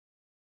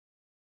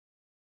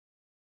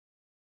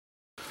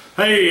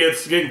Hey,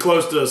 it's getting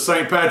close to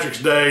St.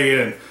 Patrick's Day,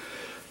 and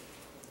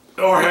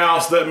our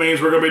house, that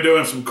means we're going to be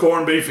doing some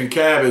corned beef and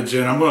cabbage,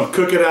 and I'm going to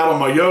cook it out on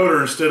my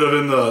Yoder instead of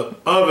in the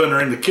oven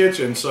or in the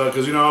kitchen. So,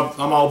 because you know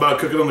I'm all about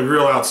cooking on the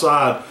grill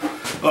outside.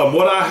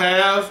 What I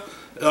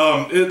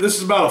have, this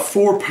is about a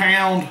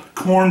 4-pound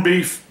corned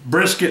beef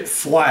brisket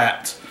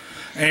flat,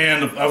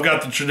 and I've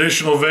got the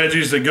traditional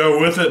veggies that go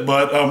with it.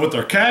 But with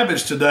our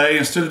cabbage today,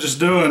 instead of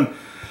just doing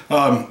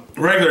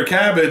regular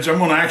cabbage, I'm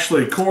going to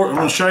actually I'm going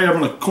to show you. I'm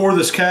going to core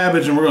this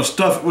cabbage, and we're going to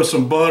stuff it with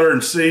some butter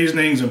and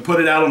seasonings and put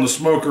it out on the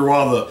smoker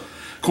while the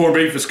corned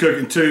beef is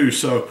cooking too.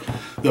 So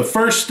the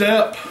first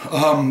step,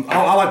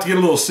 I like to get a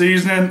little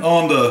seasoning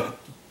on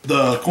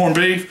the corned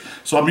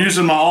beef. So I'm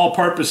using my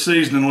all-purpose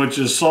seasoning, which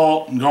is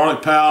salt and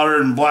garlic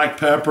powder and black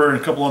pepper and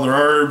a couple other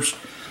herbs.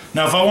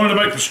 Now, if I wanted to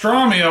make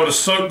pastrami, I would have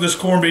soaked this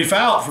corned beef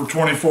out for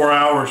 24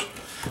 hours.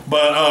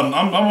 But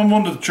I'm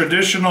on the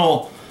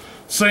traditional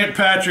St.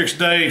 Patrick's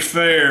Day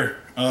fare,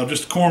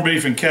 just corned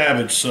beef and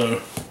cabbage.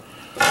 So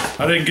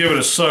I didn't give it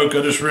a soak,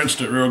 I just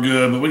rinsed it real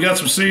good. But we got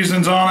some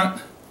seasonings on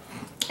it.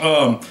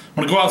 I'm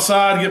going to go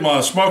outside, get my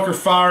smoker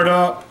fired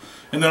up,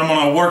 and then I'm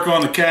going to work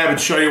on the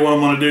cabbage, show you what I'm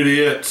going to do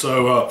to it.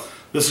 So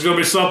this is going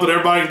to be something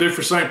everybody can do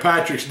for St.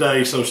 Patrick's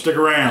Day, so stick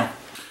around.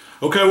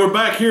 Okay, we're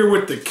back here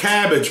with the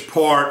cabbage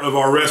part of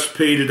our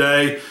recipe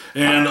today,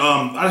 and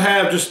I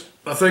have just,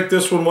 I think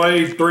this one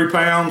weighed 3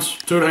 pounds,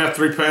 2.5,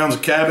 3 pounds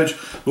of cabbage.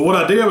 But what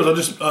I did was I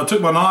just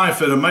took my knife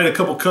and I made a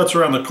couple cuts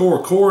around the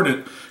core, cored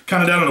it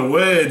kind of down in a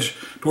wedge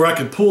to where I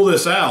could pull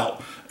this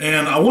out.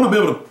 And I want to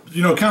be able to,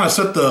 you know, kind of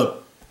set the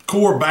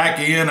core back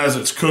in as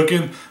it's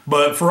cooking.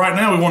 But for right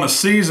now, we want to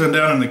season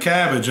down in the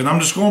cabbage. And I'm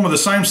just going with the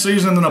same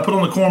seasoning that I put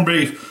on the corned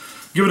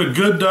beef. Give it a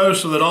good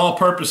dose of that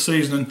all-purpose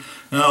seasoning.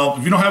 Now,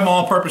 if you don't have an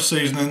all-purpose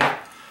seasoning,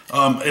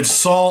 it's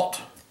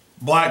salt,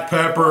 black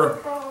pepper,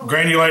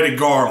 granulated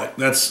garlic.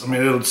 That's, I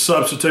mean, it'll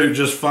substitute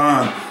just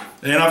fine.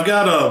 And I've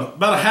got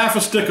about a half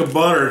a stick of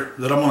butter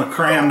that I'm going to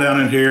cram down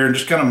in here and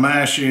just kind of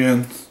mash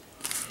in.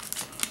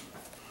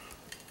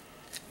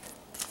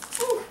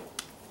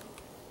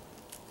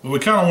 But we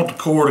kind of want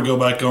the core to go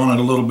back on it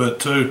a little bit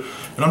too.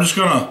 And I'm just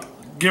going to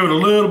give it a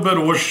little bit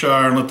of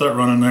Worcestershire and let that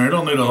run in there. You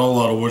don't need a whole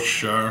lot of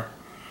Worcestershire.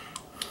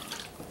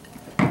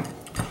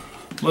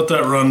 Let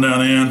that run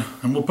down in,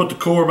 and we'll put the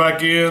core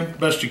back in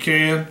best you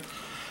can.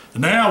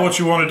 And now what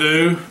you want to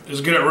do is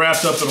get it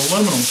wrapped up in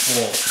aluminum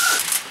foil.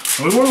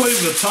 And we want to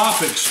leave the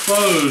top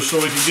exposed so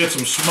we can get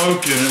some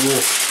smoke in it.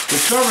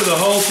 We'll cover the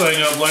whole thing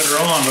up later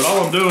on, but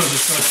all I'm doing is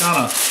just going to kind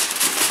of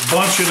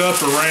bunch it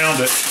up around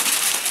it.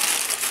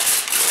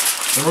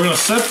 And we're going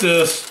to set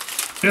this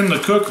in the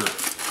cooker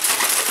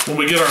when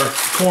we get our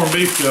corned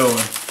beef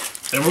going.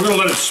 And we're going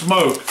to let it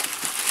smoke.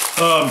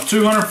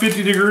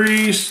 250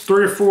 degrees,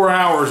 3 or 4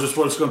 hours is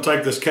what it's going to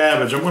take this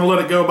cabbage. I'm going to let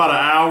it go about an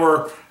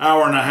hour,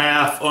 hour and a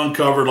half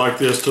uncovered like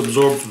this to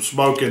absorb some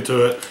smoke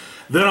into it.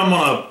 Then I'm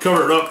going to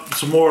cover it up with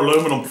some more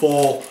aluminum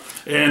foil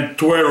and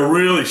to where it'll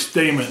really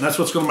steam it. And that's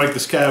what's going to make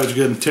this cabbage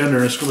good and tender,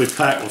 and it's going to be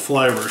packed with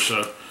flavor.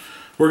 So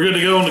we're good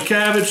to go on the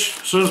cabbage.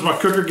 As soon as my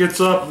cooker gets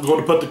up, I'm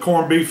going to put the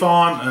corned beef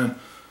on, and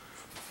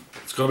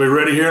it's going to be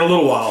ready here in a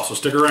little while, so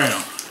stick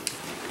around.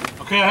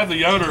 Okay, I have the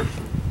Yoder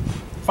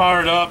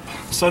fired up,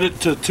 set it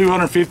to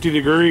 250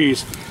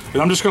 degrees,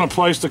 and I'm just going to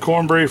place the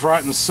corned beef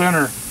right in the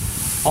center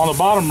on the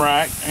bottom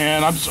rack,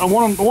 and I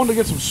want to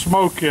get some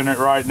smoke in it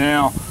right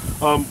now.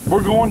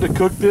 We're going to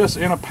cook this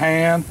in a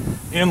pan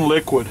in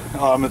liquid.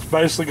 It's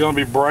basically going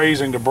to be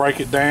braising to break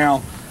it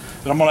down.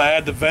 Then I'm going to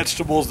add the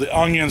vegetables, the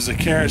onions, the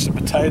carrots, the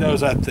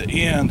potatoes at the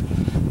end.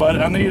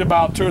 But I need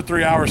about 2 or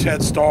 3 hours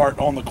head start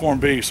on the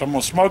corned beef, so I'm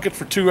going to smoke it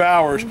for 2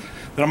 hours.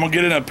 Then I'm going to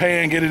get it in a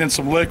pan, get it in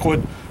some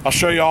liquid. I'll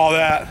show you all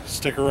that.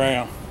 Stick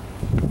around.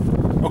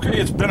 Okay,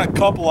 it's been a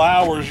couple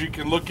hours. You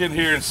can look in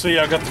here and see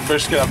I got the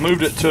brisket. I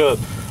moved it to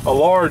a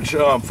large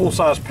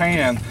full-size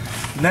pan.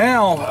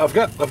 Now I've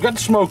got the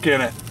smoke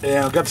in it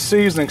and I've got the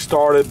seasoning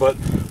started, but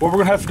what we're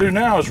gonna have to do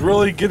now is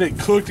really get it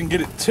cooked and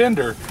get it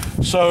tender.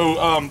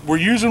 So we're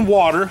using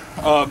water.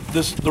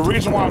 The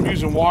reason why I'm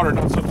using water,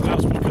 not something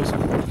else,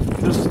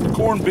 because the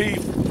corned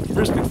beef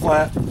brisket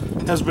flat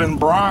has been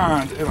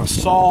brined in a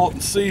salt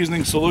and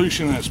seasoning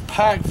solution, and it's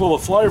packed full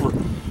of flavor.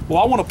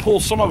 Well, I want to pull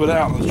some of it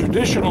out. The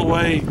traditional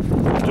way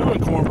of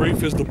doing corned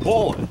beef is to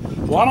boil it.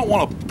 Well, I don't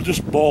want to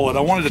just boil it.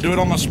 I wanted to do it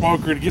on the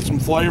smoker to get some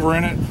flavor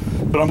in it.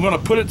 But I'm going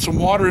to put some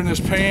water in this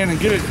pan and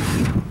get it.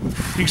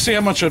 You can see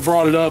how much I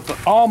brought it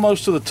up,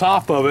 almost to the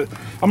top of it.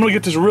 I'm going to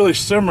get this really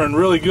simmering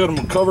really good. I'm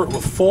going to cover it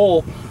with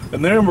foil,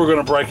 and then we're going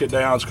to break it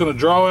down. It's going to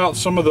draw out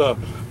some of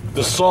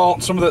the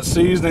salt, some of that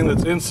seasoning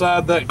that's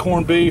inside that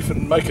corned beef,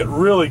 and make it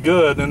really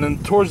good. And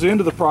then towards the end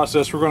of the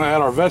process, we're going to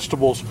add our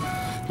vegetables.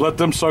 Let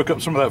them soak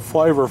up some of that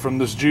flavor from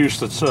this juice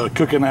that's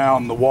cooking out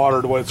in the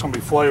water, the way it's going to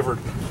be flavored.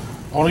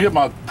 I want to get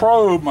my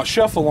probe, my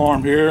chef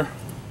alarm here,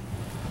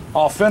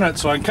 off in it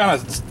so I can kind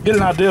of get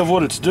an idea of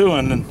what it's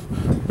doing. And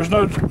there's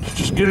no,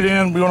 just get it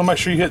in. We want to make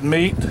sure you hit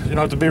meat. You don't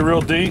have to be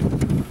real deep.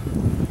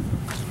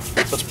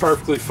 That's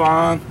perfectly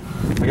fine.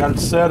 I got it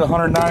set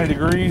 190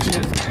 degrees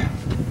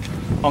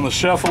on the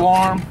chef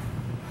alarm.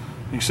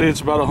 You can see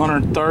it's about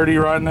 130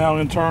 right now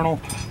internal.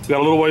 We've got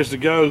a little ways to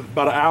go,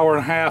 about an hour and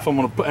a half. I'm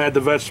gonna add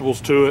the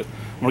vegetables to it.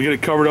 I'm gonna get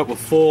it covered up with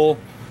full,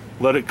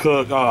 let it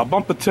cook.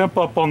 Bump the temp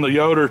up on the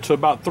Yoder to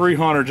about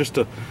 300 just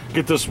to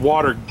get this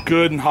water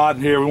good and hot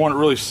in here. We want it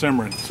really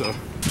simmering, so.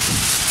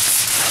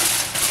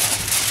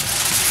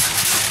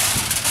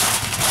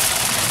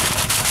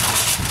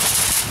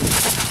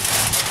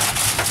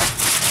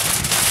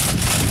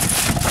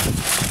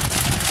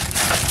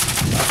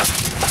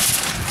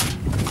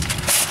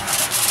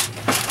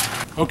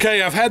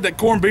 Okay, I've had that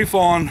corned beef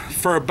on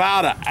for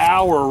about an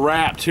hour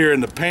wrapped here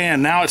in the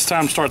pan. Now it's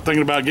time to start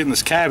thinking about getting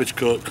this cabbage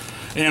cooked.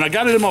 And I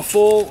got it in my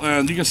full,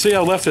 and you can see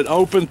I left it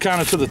open kind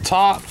of to the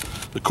top.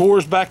 The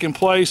core's back in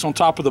place on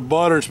top of the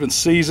butter. It's been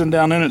seasoned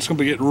down in it. It's gonna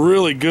be getting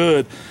really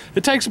good.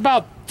 It takes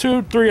about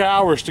 2-3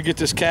 hours to get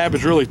this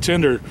cabbage really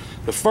tender.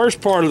 The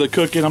first part of the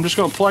cooking, I'm just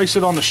gonna place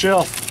it on the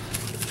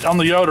shelf on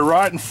the Yoder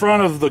right in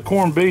front of the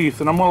corned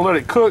beef, and I'm gonna let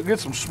it cook, get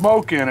some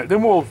smoke in it.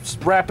 Then we'll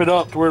wrap it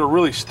up to where it'll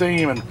really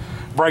steam and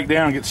break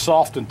down and get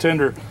soft and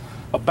tender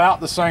about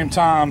the same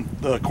time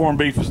the corned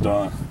beef is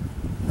done.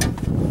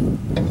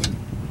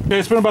 Okay,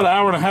 it's been about an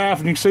hour and a half,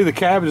 and you can see the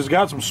cabbage has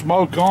got some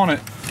smoke on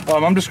it.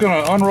 I'm just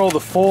going to unroll the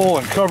full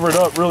and cover it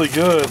up really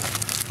good.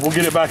 We'll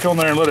get it back on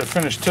there and let it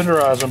finish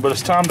tenderizing, but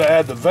it's time to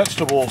add the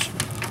vegetables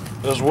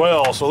as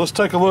well. So let's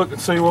take a look and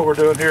see what we're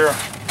doing here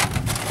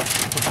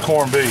with the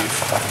corned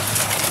beef.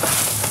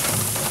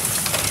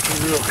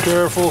 Be real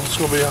careful, it's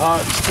going to be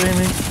hot and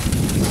steamy.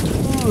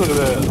 Ooh, look at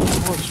that.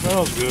 Oh, it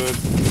smells good.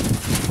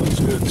 Looks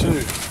good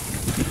too.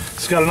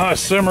 It's got a nice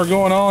simmer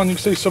going on. You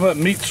can see some of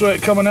that meat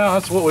sweat coming out.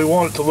 That's what we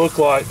want it to look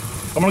like.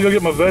 I'm gonna go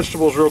get my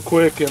vegetables real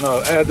quick and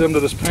add them to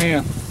this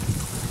pan.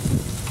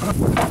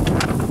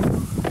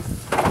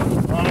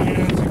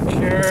 Onions and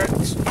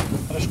carrots.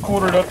 I just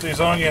quartered up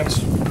these onions.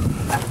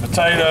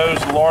 Potatoes,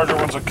 the larger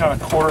ones are kind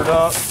of quartered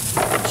up.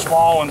 The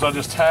small ones I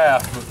just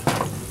half. But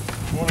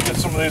I want to get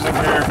some of these in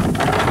here.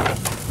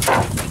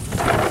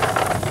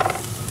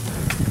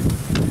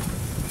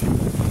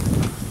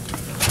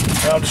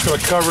 Now I'm just going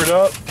to cover it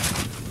up,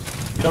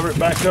 cover it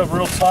back up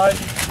real tight.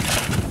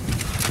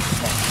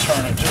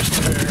 Turn it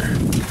just there.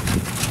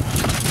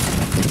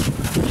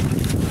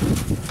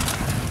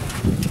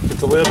 Get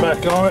the lid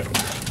back on it.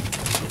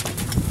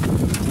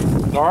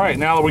 All right,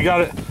 now that we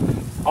got it,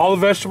 all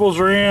the vegetables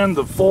are in,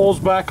 the full's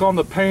back on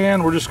the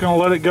pan. We're just going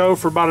to let it go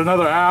for about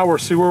another hour,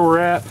 see where we're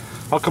at.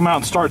 I'll come out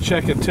and start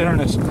checking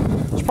tenderness.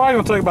 It's probably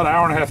going to take about an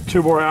hour and a half,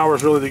 2 more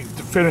hours really to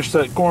finish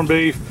that corned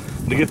beef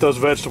and to get those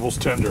vegetables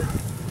tender.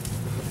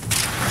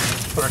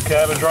 Put our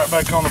cabbage right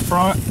back on the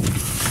front.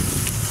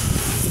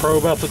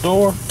 Probe out the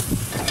door.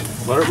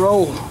 Let it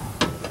roll.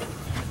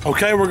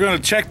 Okay, we're going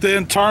to check the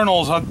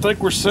internals. I think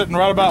we're sitting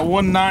right about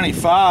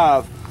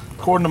 195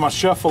 according to my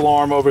chef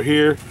alarm over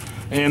here,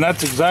 and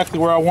that's exactly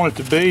where I want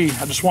it to be.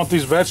 I just want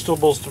these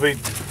vegetables to be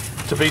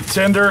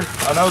tender.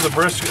 I know the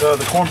brisket,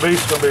 the corned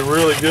beef is going to be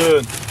really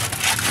good.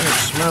 And it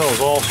smells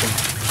awesome.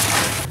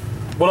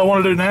 What I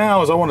want to do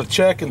now is I want to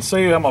check and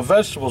see how my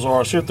vegetables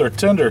are, see if they're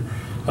tender.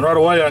 And right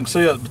away I can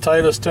see that the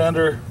potatoes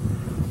tender,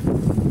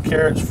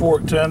 carrots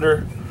fork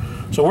tender.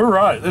 So we're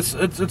right. It's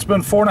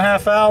been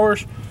 4.5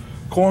 hours.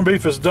 Corned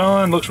beef is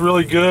done. Looks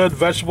really good.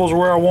 Vegetables are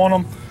where I want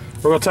them.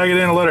 We're going to take it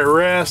in and let it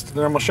rest. And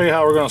then I'm going to show you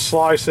how we're going to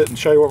slice it and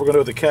show you what we're going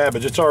to do with the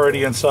cabbage. It's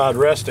already inside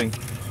resting,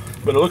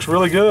 but it looks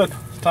really good.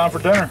 It's time for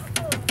dinner.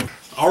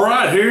 All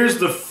right, here's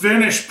the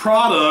finished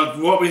product,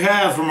 what we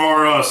have from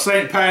our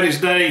St.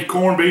 Patty's Day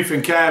corned beef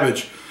and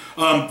cabbage.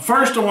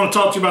 First I want to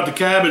talk to you about the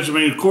cabbage. I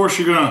mean, of course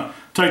you're going to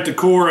take the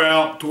core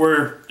out to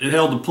where it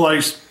held the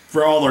place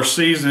for all our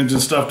seasonings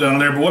and stuff down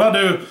there. But what I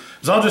do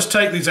is I'll just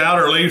take these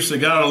outer leaves that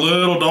got a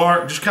little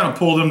dark, just kind of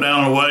pull them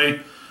down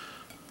away.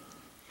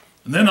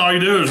 And then all you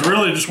do is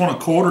really just want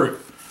to quarter it.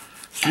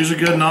 Just use a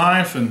good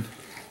knife and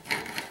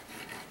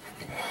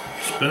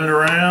spin it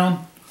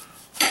around.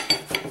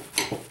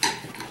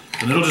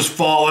 And it'll just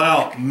fall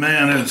out.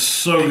 Man, it's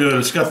so good.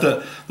 It's got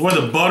the way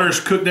the butter's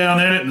cooked down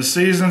in it and the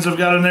seasonings have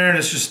got in there, and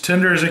it's just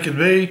tender as it can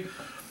be.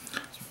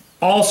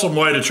 Awesome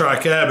way to try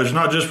cabbage,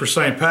 not just for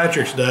St.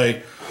 Patrick's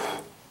Day,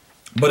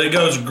 but it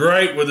goes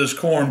great with this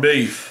corned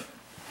beef.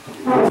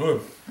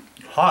 Good.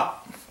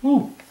 Hot.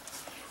 Ooh.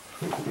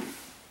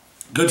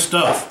 Good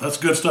stuff. That's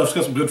good stuff. It's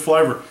got some good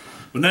flavor.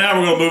 But now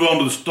we're going to move on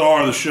to the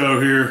star of the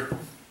show here.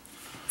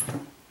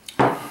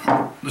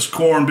 This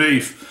corned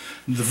beef.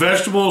 The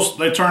vegetables,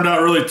 they turned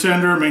out really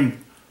tender. I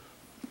mean,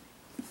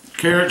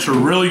 carrots are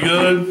really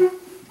good.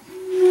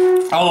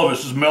 All of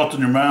it's just melt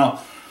in your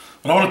mouth.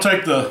 But I want to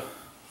take the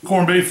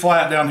corned beef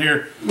flat down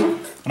here and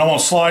I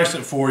want to slice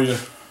it for you.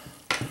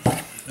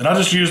 And I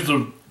just use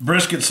the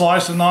brisket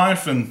slicing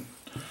knife and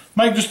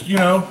make just, you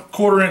know,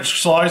 1/4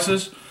 inch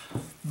slices,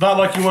 about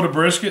like you would a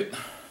brisket.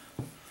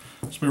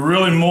 It's be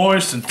really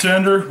moist and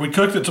tender. We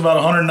cooked it to about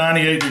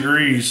 198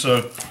 degrees,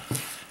 so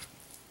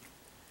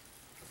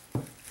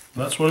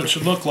that's what it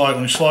should look like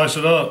when you slice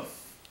it up.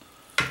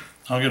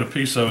 I'll get a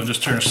piece of it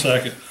just here in a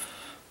second.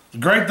 The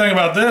great thing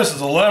about this is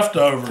the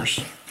leftovers.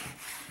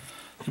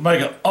 You can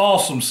make an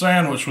awesome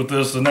sandwich with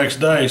this the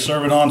next day.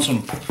 Serve it on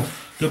some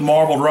Good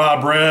marbled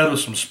rye bread with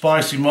some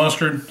spicy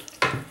mustard.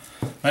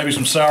 Maybe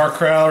some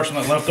sauerkraut or some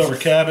of that leftover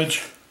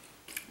cabbage.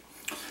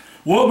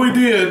 What we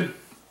did,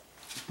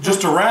 just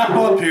to wrap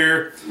up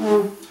here,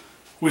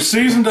 we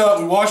seasoned up,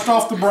 we washed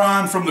off the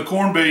brine from the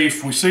corned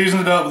beef. We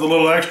seasoned it up with a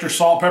little extra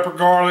salt, pepper,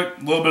 garlic,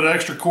 a little bit of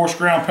extra coarse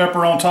ground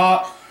pepper on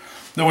top.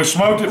 Then we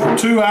smoked it for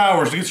 2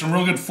 hours to get some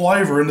real good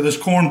flavor into this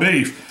corned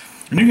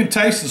beef. And you can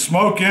taste the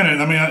smoke in it.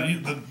 I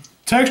mean, the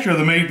texture of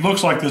the meat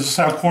looks like this is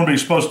how corned beef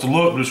is supposed to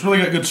look, but it's really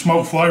got good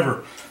smoke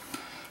flavor.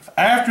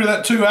 After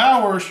that 2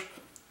 hours,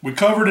 we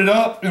covered it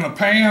up in a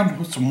pan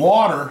with some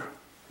water,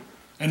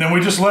 and then we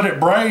just let it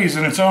braise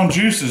in its own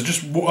juices,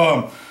 just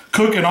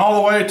cooking all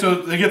the way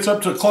till it gets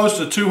up to close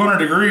to 200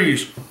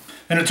 degrees.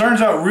 And it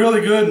turns out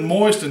really good and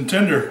moist and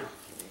tender.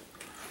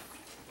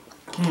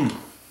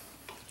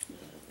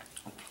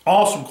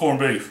 Awesome corned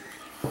beef.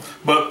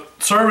 But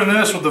serving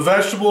this with the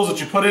vegetables that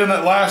you put in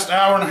that last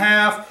hour and a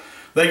half,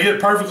 they get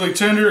perfectly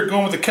tender.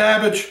 Going with the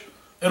cabbage,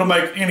 it'll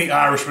make any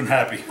Irishman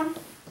happy.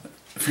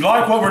 If you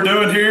like what we're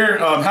doing here,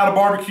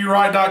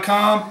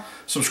 HowToBBQRight.com.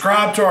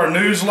 Subscribe to our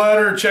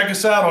newsletter. Check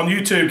us out on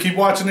YouTube. Keep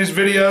watching these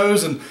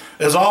videos. And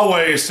as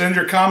always, send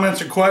your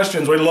comments and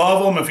questions. We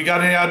love them. If you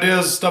got any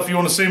ideas, stuff you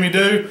want to see me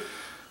do,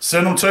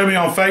 send them to me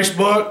on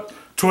Facebook,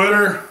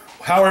 Twitter,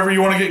 however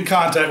you want to get in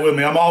contact with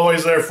me. I'm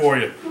always there for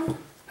you.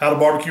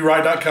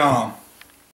 HowToBBQRight.com.